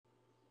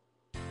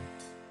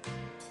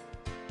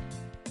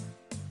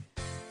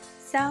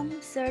Psalm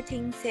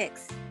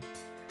 13:6.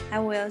 I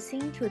will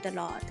sing to the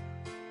Lord,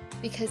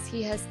 because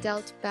he has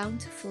dealt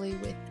bountifully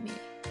with me.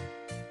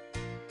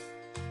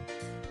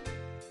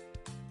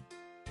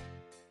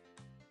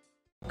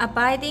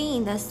 Abiding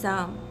in the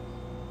Psalm,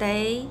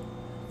 Day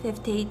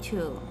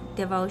 52,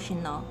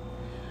 Devotional.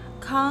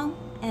 Calm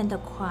and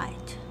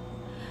quiet.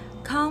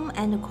 Calm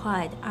and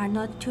quiet are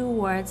not two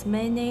words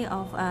many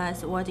of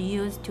us would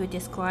use to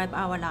describe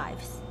our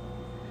lives.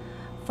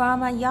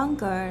 From a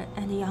younger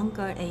and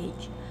younger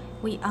age,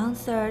 we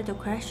answer the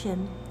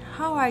question,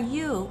 "How are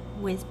you?"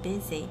 with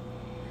busy.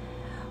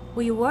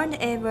 We weren't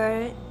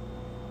ever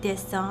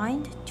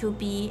designed to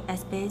be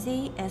as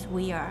busy as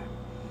we are.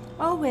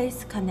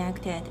 Always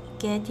connected,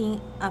 getting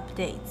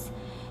updates,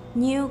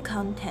 new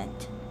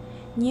content,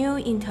 new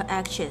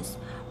interactions,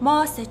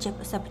 more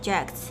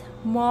subjects,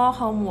 more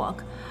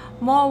homework,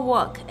 more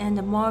work,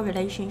 and more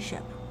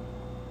relationship.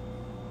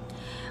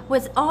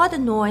 With all the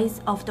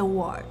noise of the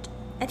world,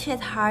 it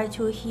is hard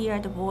to hear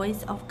the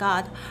voice of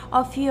God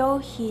or feel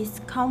His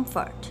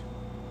comfort.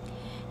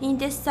 In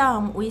this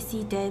psalm, we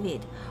see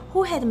David,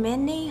 who had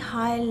many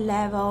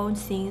high-level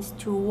things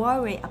to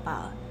worry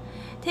about,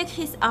 take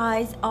his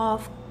eyes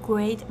off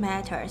great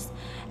matters,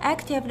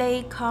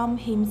 actively calm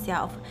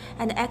himself,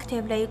 and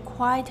actively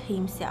quiet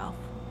himself.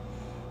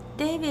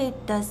 David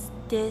does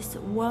this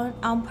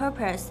on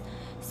purpose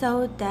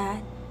so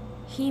that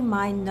he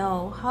might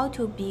know how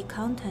to be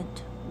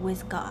content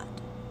with God.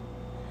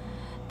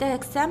 The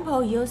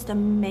example used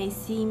may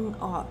seem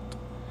odd,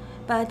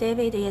 but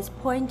David is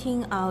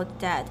pointing out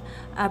that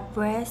a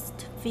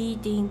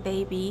breastfeeding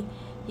baby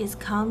is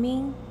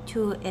coming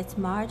to its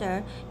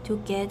mother to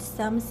get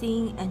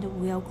something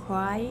and will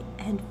cry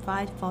and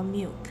fight for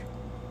milk.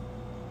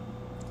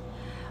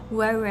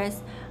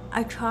 Whereas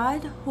a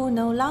child who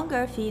no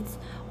longer feeds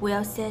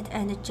will sit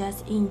and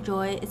just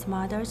enjoy its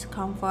mother's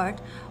comfort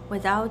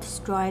without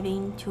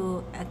striving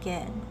to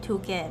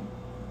gain,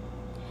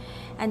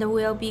 and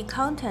will be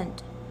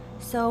content.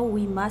 So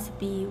we must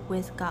be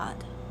with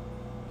God.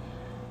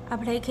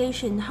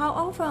 Application. How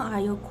often are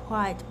you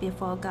quiet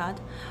before God?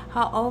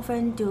 How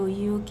often do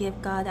you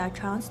give God a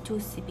chance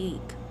to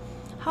speak?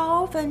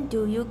 How often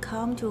do you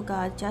come to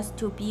God just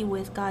to be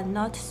with God,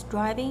 not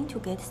striving to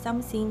get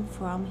something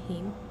from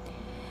Him?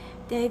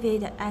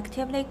 David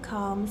actively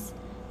calms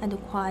and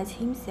quiets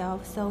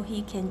himself so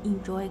he can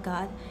enjoy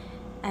God,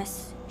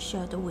 as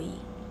should we.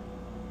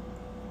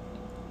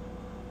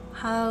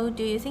 How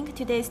do you think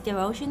today's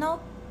devotional?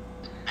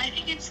 I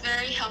think it's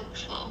very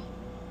helpful.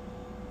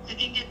 I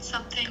think it's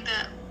something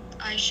that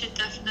I should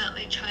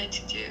definitely try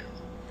to do.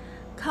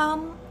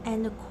 Calm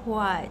and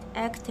quiet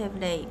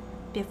actively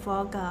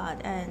before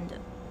God. And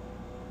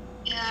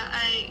yeah,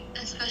 I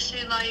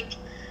especially like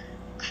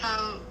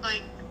how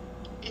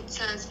it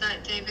says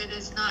that David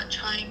is not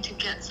trying to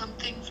get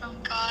something from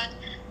God,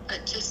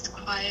 but just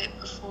quiet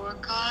before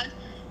God.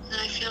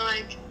 And I feel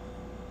like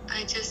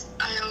I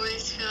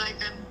always feel like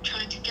I'm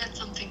trying to get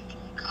something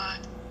from God.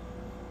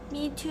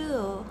 Me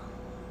too.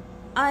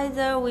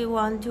 Either we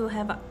want to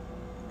have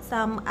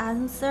some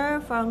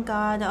answer from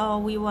God, or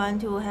we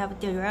want to have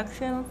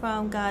direction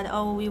from God,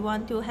 or we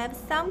want to have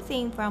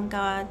something from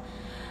God.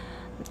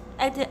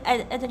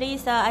 At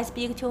least I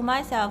speak to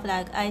myself,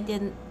 like I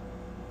did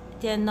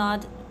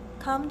not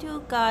come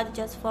to God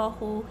just for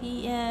who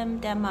He am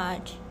that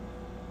much.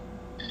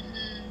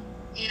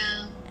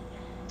 Yeah,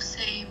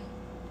 same.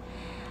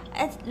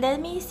 Let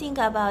me think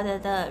about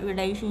the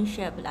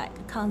relationship,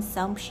 like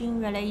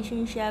consumption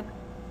relationship.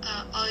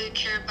 All you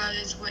care about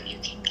is what you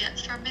can get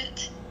from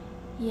it.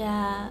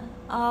 Yeah.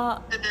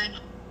 But then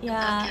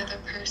about the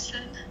other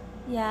person.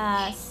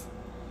 Yes.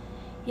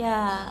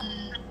 Yeah.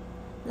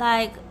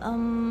 Like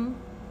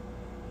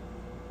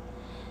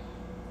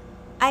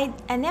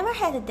I never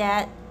had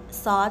that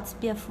thoughts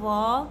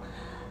before,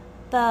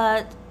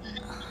 but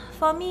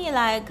for me,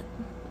 like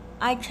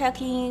I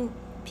check in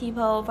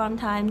people from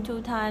time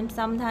to time,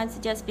 sometimes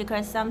just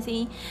because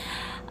something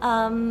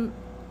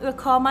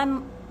recall my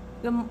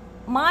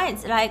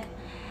mind. Like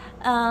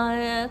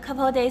a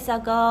couple of days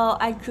ago,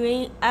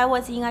 I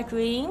was in a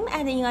dream,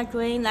 and in a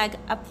dream, like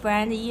a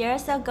friend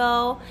years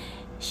ago,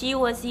 she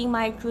was in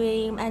my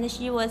dream, and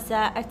she was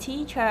a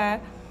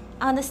teacher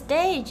on the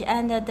stage.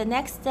 And the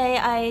next day,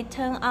 I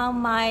turned on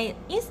my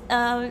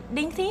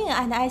LinkedIn,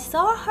 and I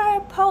saw her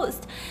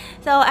post.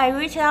 So I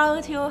reached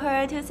out to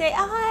her to say,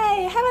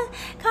 I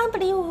can't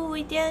believe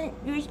we didn't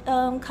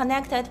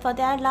connected for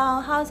that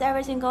long. How's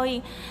everything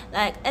going?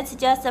 Like it's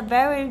just a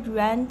very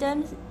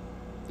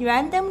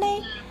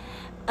randomly,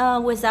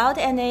 without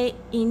any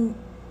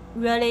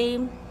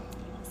really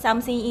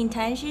something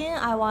intention.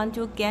 I want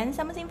to gain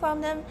something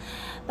from them,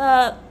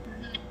 but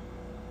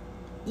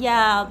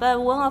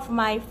one of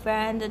my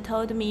friends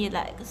told me,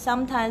 like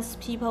sometimes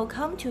people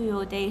come to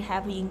you, they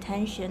have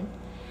intention,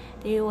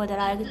 they would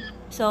like,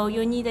 so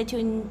you need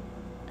to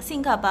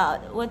think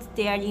about what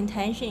their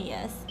intention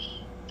is.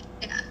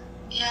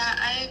 Yeah,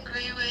 I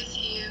agree with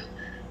you.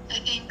 I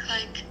think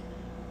like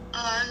a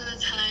lot of the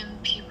time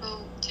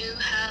people do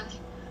have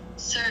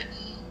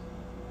certain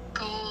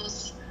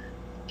goals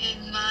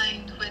in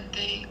mind when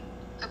they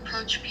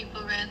approach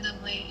people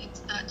randomly.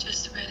 It's not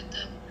just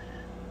random.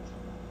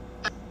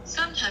 But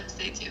sometimes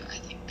they do, I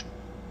think.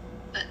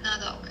 But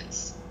not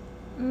always.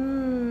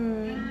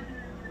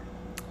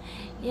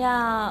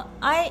 Yeah,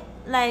 I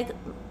like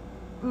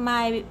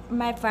my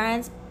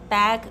friends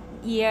back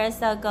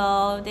years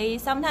ago.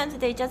 Sometimes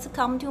they just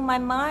come to my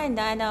mind,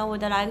 and I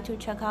would like to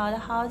check out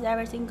how's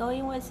everything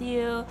going with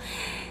you.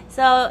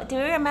 So, do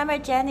you remember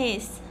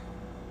Janice?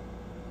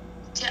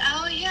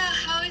 Oh yeah,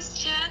 how is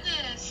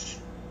Janice?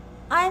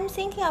 I'm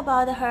thinking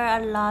about her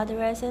a lot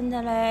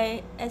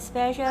recently,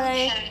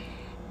 especially. Okay.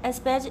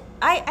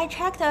 I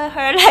checked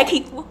her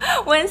like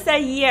once a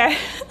year.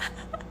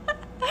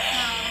 Oh,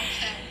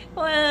 okay.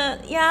 Well,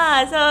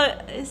 yeah.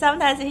 So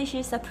sometimes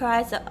she's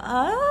surprised.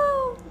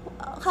 Oh,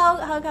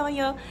 how come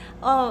you?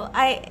 Oh,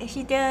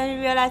 she didn't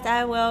realize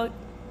I will.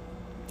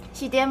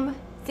 She didn't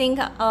think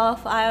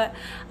of I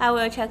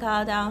will check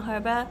out on her,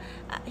 but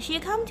she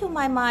come to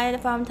my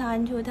mind from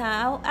time to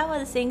time. I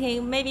was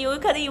thinking maybe we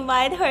could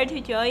invite her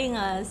to join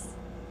us.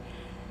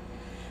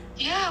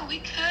 Yeah, we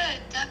could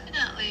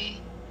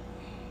definitely.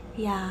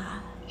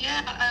 Yeah.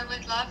 Yeah, I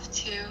would love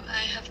to.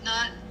 I have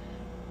not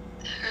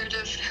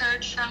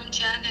heard from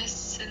Janice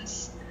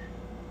since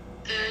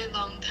very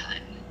long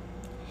time.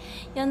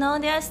 You know,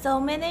 there are so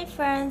many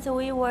friends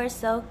we were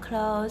so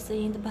close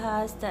in the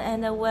past,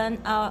 and when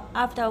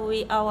after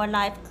our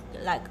life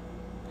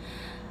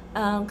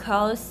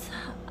cross,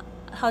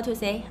 how to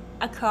say,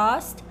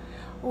 across,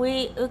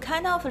 we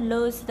kind of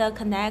lose the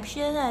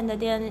connection, and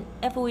then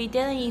if we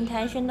didn't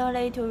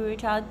intentionally to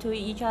reach out to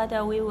each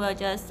other, we will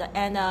just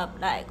end up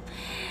like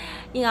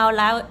in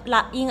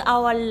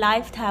our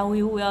lifetime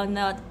we will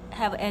not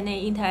have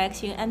any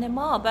interaction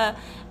anymore. But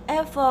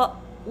if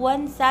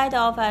one side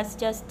of us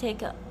just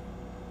take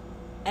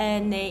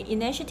an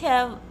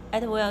initiative,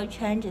 it will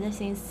change the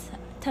things,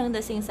 turn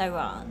the things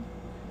around.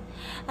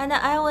 And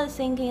I was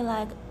thinking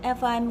like,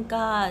 if I'm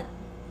God,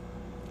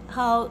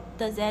 how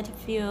does that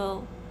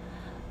feel?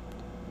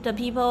 The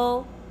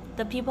people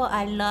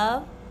I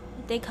love,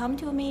 they come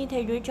to me,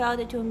 they reach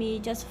out to me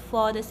just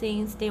for the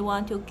things they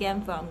want to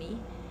gain from me.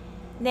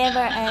 Never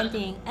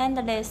ending,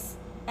 endless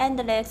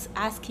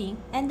asking,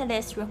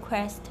 endless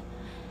request.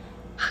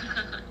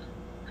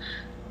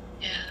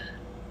 Yeah.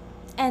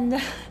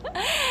 And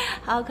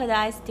how could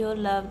I still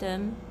love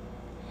them?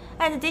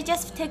 And they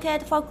just take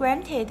it for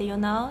granted, you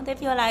know? They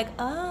feel like,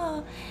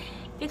 oh,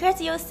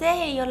 because you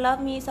say you love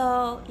me,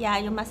 so yeah,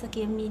 you must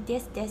give me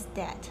this,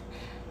 that.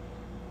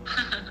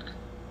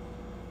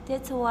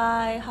 That's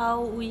why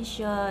how we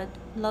should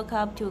look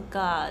up to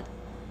God.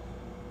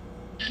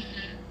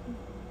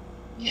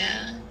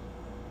 Yeah.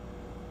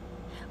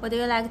 Would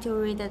you like to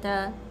read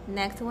the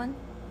next one?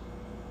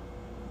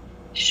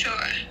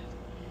 Sure.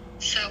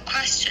 So,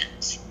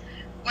 questions.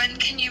 When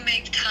can you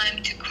make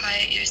time to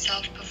quiet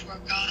yourself before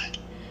God?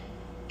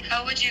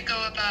 How would you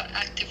go about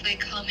actively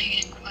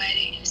calming and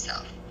quieting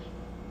yourself?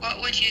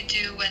 What would you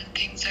do when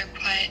things are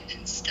quiet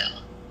and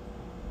still?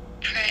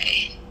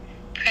 Pray.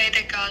 Pray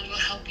that God will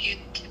help you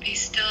to be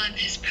still in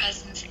His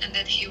presence and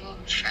that He will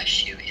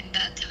refresh you in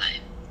that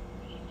time.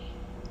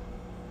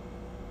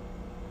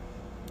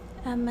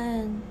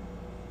 Amen.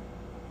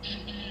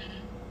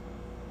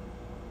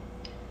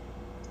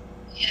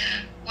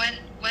 Yeah.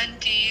 When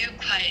do you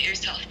quiet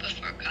yourself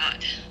before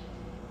God?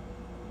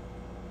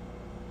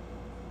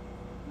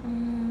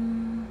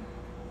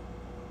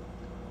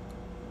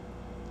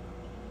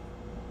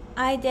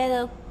 I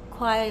did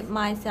quiet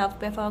myself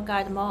before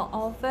God more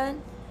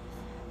often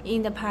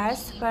in the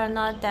past, but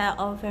not that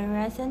often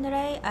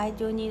recently. I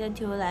do need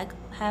to like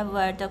have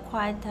the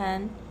quiet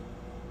time,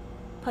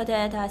 put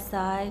it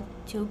aside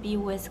to be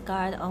with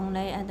God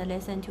only and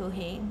listen to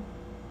Him.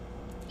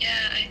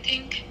 Yeah, I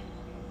think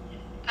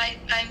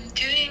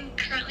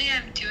currently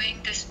I'm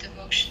doing this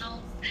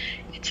devotional.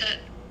 It's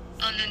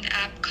on an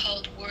app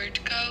called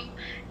WordGo.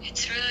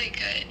 It's really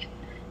good.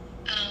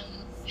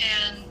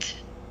 And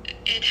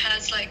it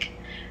has like,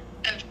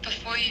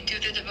 before you do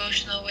the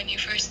devotional, when you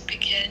first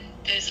begin,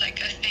 there's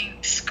like a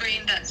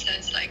screen that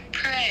says like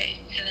pray,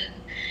 and then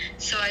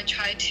so I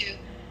try to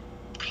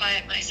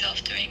quiet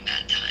myself during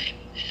that time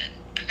and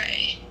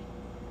pray.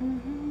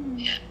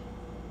 Yeah.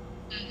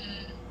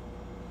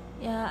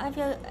 Yeah,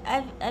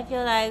 I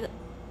feel like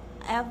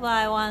if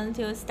I want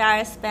to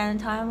start spend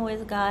time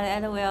with God,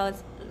 it will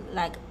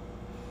like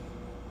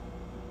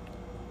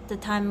the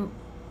time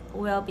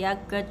will be a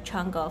good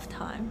chunk of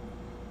time,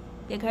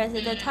 because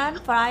the time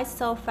flies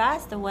so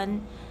fast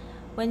when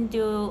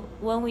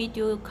we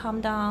do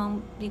calm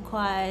down, be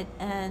quiet,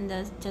 and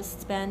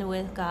just spend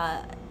with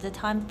God. The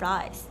time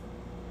flies.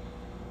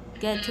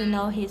 Get to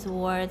know His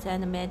words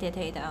and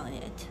meditate on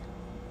it.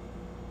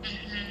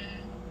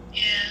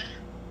 Yeah.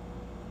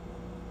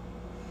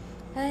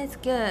 And it's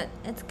good.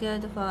 It's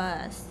good for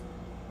us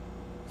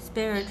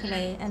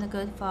spiritually and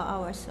good for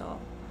our soul.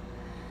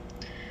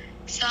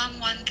 Psalm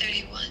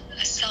 131,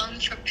 a psalm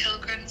for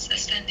pilgrims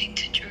ascending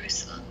to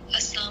Jerusalem,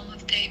 a psalm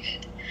of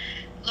David.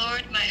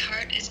 Lord, my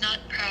heart is not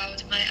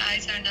proud, my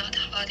eyes are not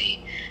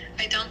haughty.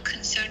 I don't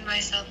concern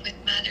myself with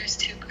matters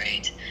too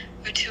great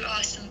or too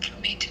awesome for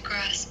me to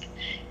grasp.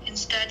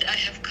 Instead, I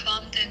have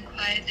calmed and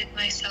quieted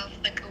myself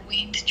like a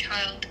weaned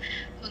child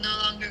who no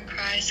longer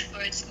cries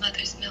for its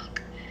mother's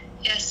milk.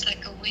 Yes,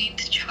 like a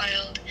weaned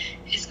child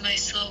is my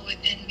soul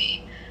within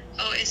me.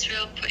 O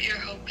Israel, put your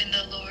hope in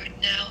the Lord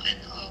now and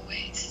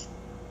always.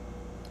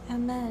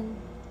 Amen.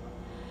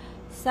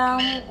 Psalm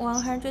Amen.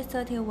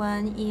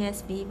 131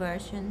 ESV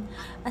version,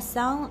 a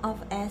song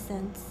of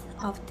ascents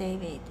of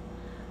David.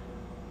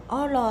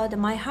 O Lord,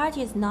 my heart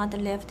is not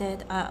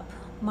lifted up,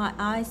 my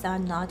eyes are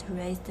not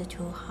raised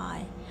too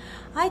high.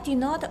 I do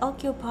not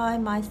occupy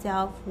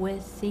myself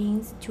with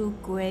things too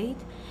great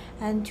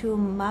and too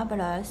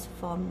marvelous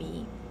for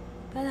me,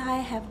 but I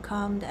have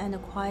calmed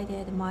and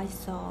quieted my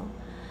soul,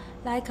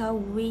 like a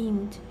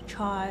weaned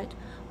child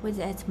with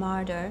its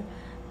mother,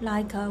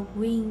 like a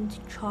weaned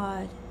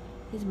child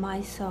is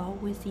my soul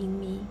within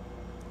me.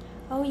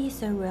 O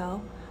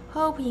Israel,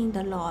 hope in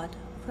the Lord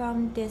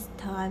from this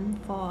time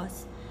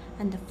forth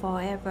and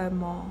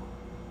forevermore.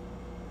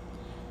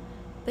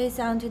 Based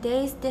on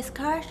today's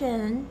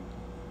discussion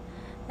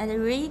and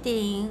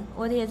reading,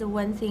 what is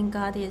one thing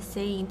God is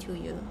saying to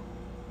you?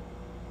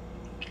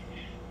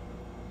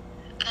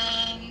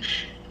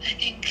 I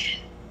think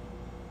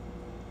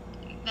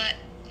that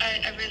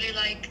I really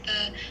like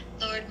the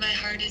Lord, my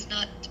heart is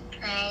not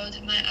proud,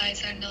 my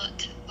eyes are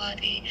not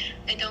haughty.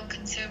 I don't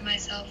concern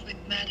myself with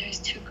matters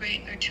too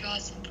great or too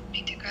awesome for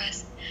me to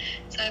grasp.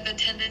 So I have a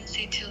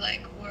tendency to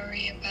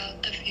worry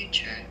about the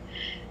future,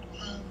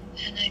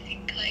 and I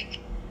think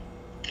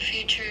the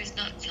future is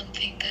not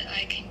something that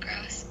I can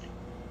grasp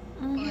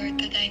or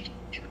that I need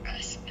to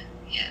grasp.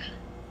 Yeah.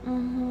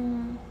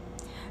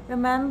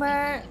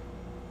 Remember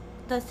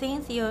the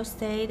things you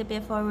said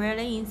before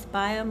really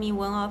inspire me.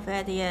 One of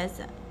it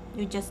is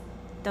you just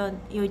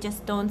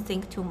don't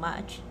think too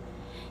much.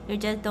 You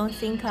just don't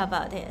think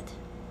about it.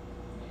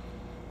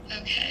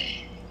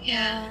 Okay.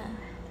 Yeah.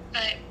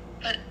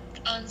 But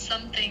on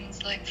some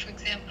things, for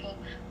example,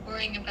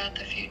 worrying about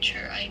the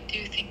future, I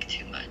do think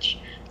too much.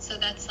 So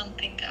that's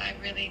something that I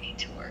really need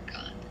to work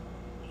on.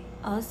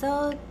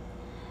 Also,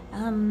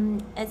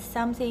 it's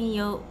something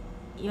you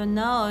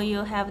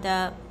have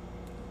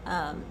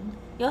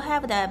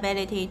the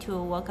ability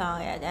to work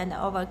on it and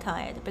overcome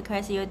it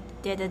because you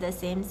did the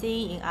same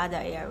thing in other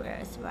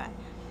areas, right?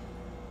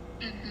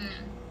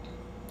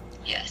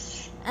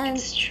 Yes, and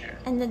it's true.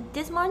 And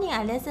this morning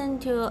I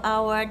listened to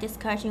our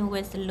discussion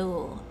with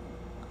Lou.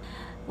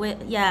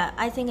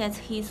 I think it's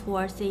he's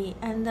worthy,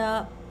 and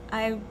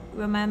I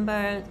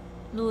remember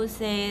Lou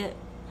said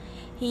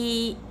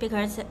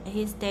because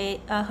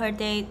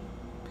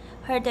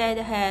her dad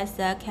has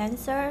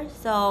cancer,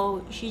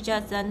 so she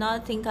just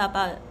not think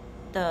about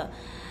the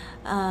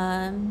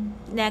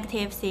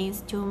negative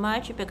things too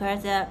much,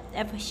 because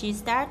if she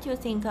start to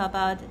think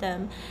about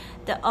them,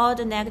 all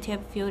the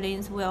negative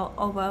feelings will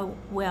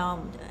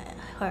overwhelm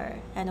her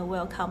and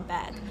will come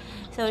back.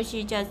 So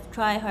she just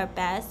try her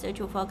best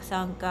to focus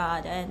on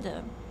God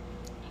and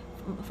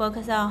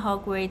focus on how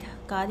great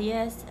God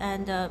is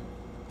and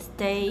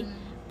stay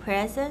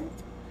present,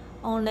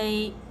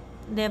 only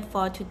live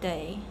for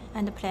today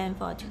and plan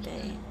for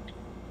today.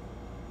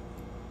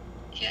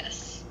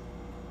 Yes,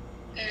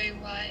 very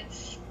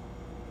wise.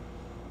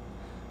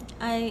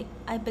 I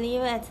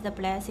believe it's the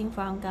blessing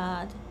from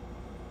God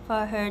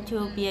for her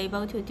to be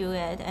able to do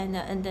it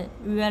and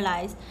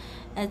realize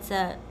it's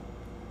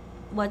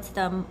what's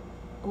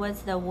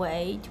the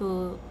way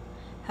to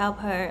help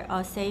her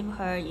or save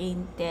her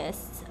in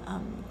these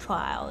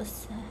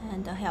trials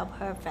and help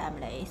her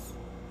families.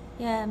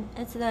 Yeah,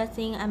 it's the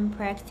thing I'm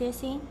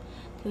practicing,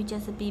 to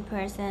just be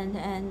present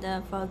and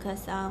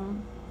focus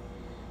on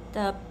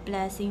the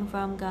blessing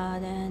from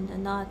God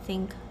and not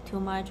think too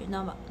much,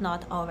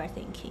 not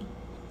overthinking.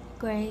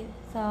 Great.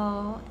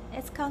 So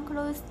it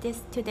concludes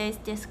today's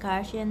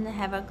discussion.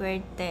 Have a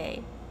great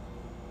day.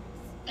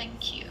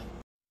 Thank you.